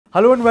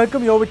Hello and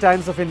welcome. You're with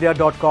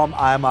timesofIndia.com.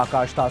 I am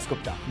Akash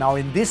Dasgupta. Now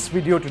in this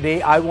video today,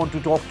 I want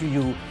to talk to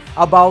you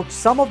about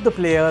some of the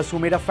players who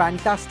made a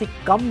fantastic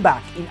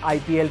comeback in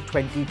IPL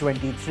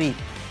 2023.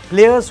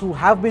 Players who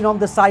have been on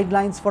the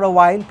sidelines for a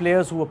while,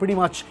 players who were pretty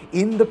much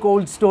in the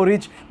cold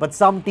storage, but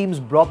some teams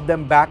brought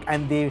them back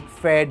and they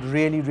fared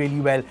really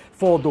well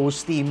for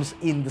those teams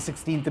in the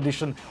 16th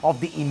edition of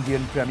the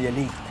Indian Premier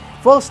League.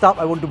 First up,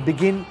 I want to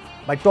begin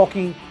by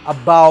talking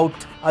about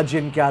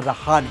Ajinkya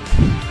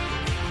Rahane.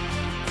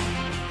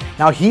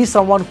 Now, he's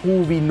someone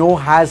who we know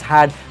has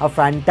had a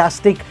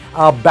fantastic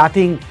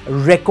batting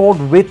record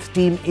with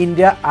Team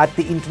India at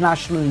the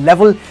international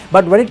level.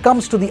 But when it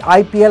comes to the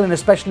IPL and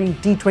especially in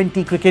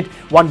T20 cricket,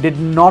 one did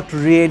not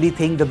really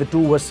think that the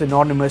two were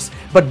synonymous.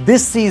 But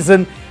this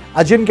season,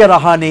 Ajinkya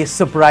Rahane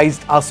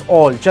surprised us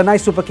all. Chennai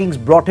Super Kings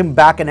brought him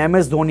back and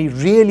MS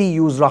Dhoni really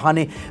used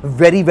Rahane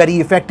very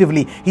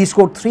effectively. He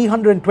scored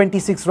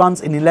 326 runs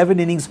in 11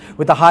 innings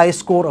with a high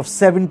score of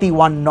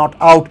 71 not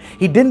out.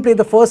 He didn't play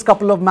the first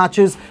couple of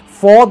matches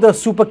for the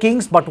Super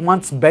Kings, but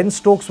once Ben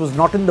Stokes was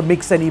not in the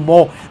mix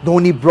anymore,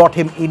 Dhoni brought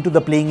him into the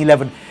playing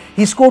 11.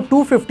 He scored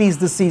 250s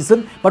this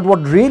season, but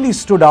what really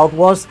stood out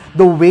was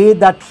the way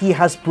that he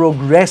has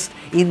progressed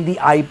in the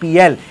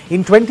IPL.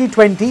 In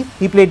 2020,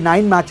 he played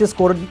 9 matches,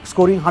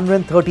 scoring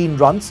 113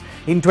 runs.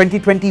 In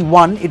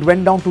 2021, it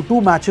went down to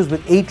 2 matches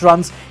with 8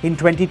 runs. In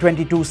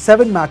 2022,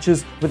 7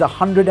 matches with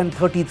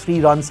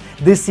 133 runs.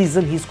 This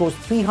season, he scores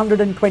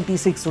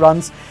 326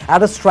 runs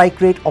at a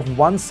strike rate of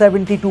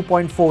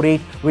 172.48,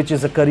 which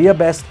is a career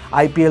best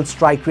IPL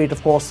strike rate,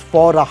 of course,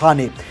 for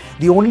Rahane.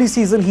 The only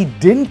season he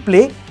didn't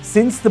play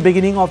since the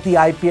beginning of the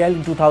IPL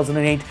in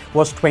 2008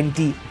 was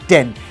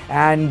 2010.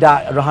 And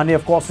Rahane,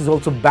 of course, is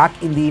also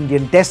back in the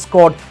Indian Test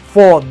squad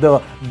for the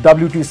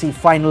WTC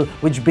final,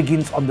 which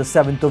begins on the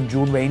 7th of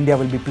June, where India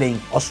will be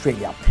playing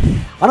Australia.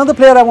 Another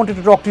player I wanted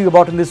to talk to you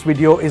about in this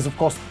video is, of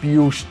course,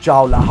 Piyush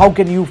Chawla. How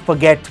can you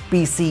forget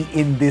PC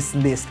in this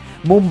list?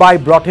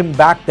 Mumbai brought him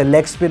back, the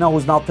leg spinner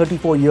who's now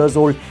 34 years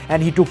old,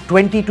 and he took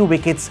 22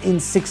 wickets in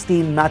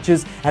 16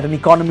 matches at an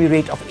economy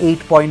rate of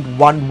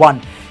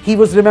 8.11. He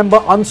was,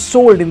 remember,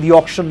 unsold in the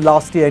auction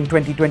last year in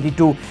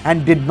 2022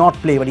 and did not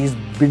play, but he's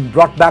been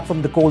brought back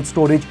from the cold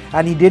storage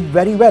and he did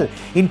very well.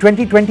 In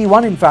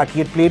 2021, in fact, he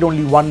had played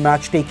only 1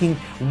 match, taking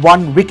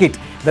 1 wicket.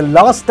 The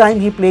last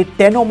time he played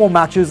 10 or more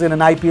matches in an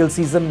IPL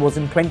season was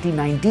in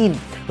 2019,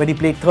 when he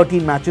played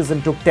 13 matches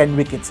and took 10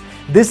 wickets.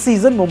 This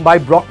season,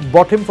 Mumbai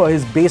bought him for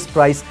his base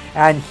price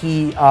and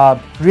he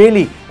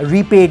really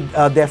repaid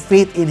their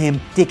faith in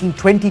him, taking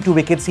 22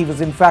 wickets. He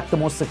was in fact the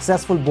most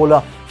successful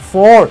bowler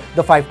for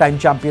the 5-time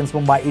champions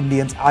Mumbai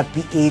Indians at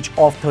the age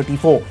of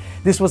 34.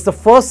 This was the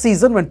first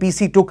season when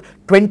PC took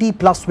 20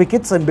 plus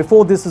wickets, and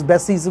before this, his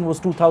best season was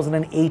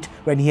 2008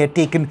 when he had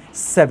taken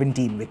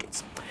 17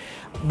 wickets.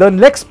 The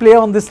next player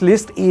on this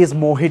list is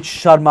Mohit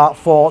Sharma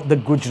for the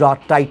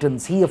Gujarat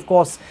Titans. He, of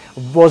course,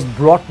 was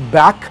brought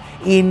back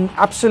in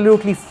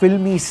absolutely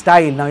filmy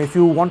style. Now, if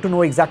you want to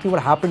know exactly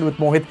what happened with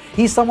Mohit,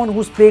 he's someone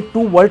who's played 2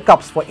 World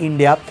Cups for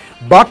India,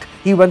 but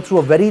he went through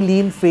a very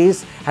lean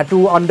phase, had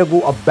to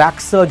undergo a back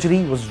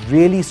surgery, was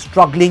really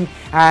struggling,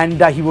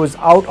 and he was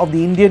out of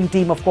the Indian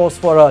team, of course,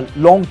 for a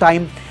long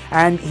time.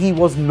 And he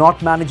was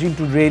not managing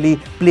to really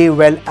play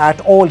well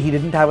at all. He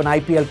didn't have an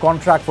IPL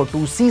contract for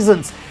 2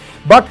 seasons.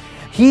 But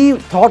he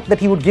thought that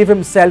he would give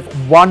himself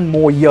 1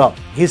 more year.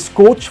 His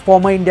coach,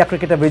 former India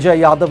cricketer Vijay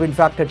Yadav, in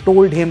fact, had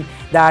told him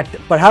that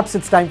perhaps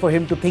it's time for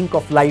him to think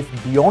of life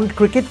beyond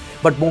cricket.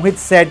 But Mohit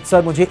said,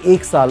 "Sir, mujhe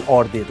 1 saal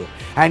aur de do."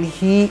 And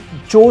he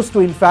chose to,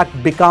 in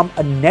fact, become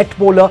a net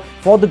bowler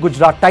for the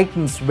Gujarat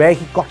Titans, where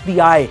he caught the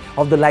eye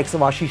of the likes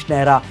of Ashish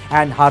Nehra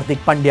and Hardik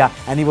Pandya,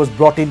 and he was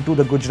brought into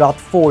the Gujarat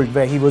fold,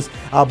 where he was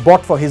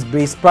bought for his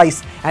base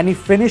price, and he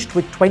finished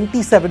with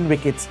 27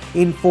 wickets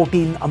in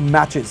 14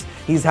 matches.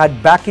 He's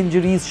had back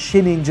injuries,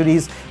 shin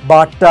injuries,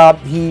 but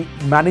he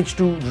managed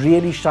to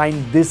really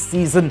shine this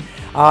season.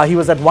 He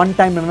was at one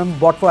time, remember,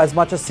 bought for as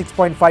much as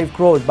 6.5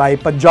 crores by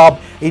Punjab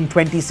in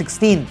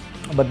 2016.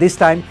 But this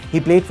time he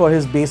played for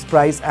his base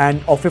price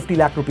and of 50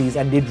 lakh rupees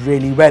and did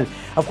really well.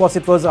 Of course,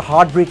 it was a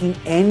heartbreaking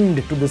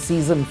end to the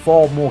season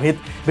for Mohit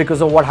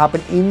because of what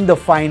happened in the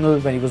final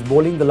when he was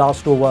bowling the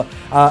last over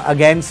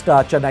against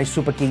Chennai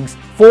Super Kings.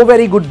 4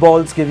 very good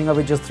balls, giving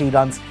away just 3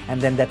 runs,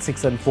 and then that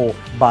 6 and 4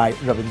 by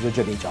Ravindra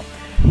Jadeja.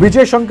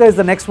 Vijay Shankar is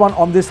the next one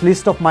on this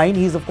list of mine.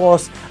 He's, of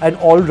course, an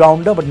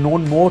all-rounder, but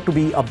known more to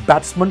be a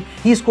batsman.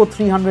 He scored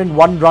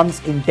 301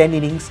 runs in 10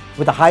 innings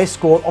with a high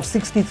score of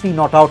 63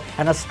 not out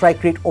and a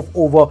strike rate of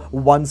over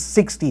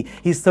 160.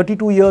 He's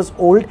 32 years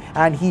old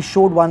and he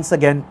showed once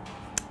again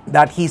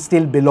that he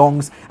still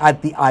belongs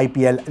at the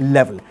IPL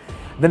level.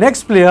 The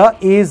next player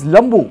is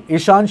Lambu,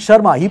 Ishant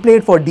Sharma. He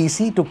played for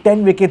DC, took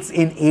 10 wickets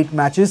in 8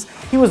 matches.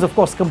 He was, of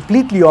course,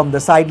 completely on the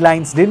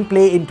sidelines, didn't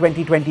play in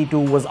 2022,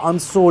 was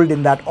unsold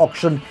in that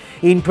auction.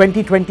 In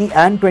 2020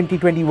 and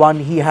 2021,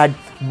 he had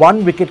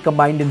 1 wicket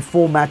combined in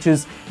 4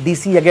 matches.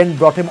 DC again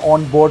brought him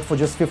on board for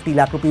just 50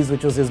 lakh rupees,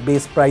 which was his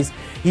base price.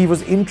 He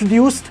was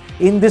introduced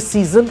in this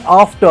season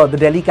after the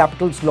Delhi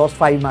Capitals lost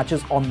 5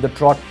 matches on the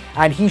trot,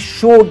 and he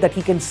showed that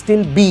he can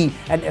still be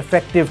an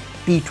effective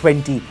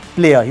T20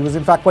 player. He was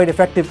in fact quite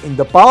effective in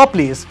the power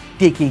plays,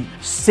 taking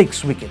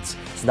 6 wickets.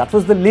 So that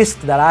was the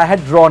list that I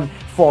had drawn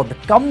for the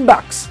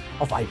comebacks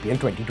of IPL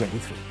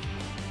 2023.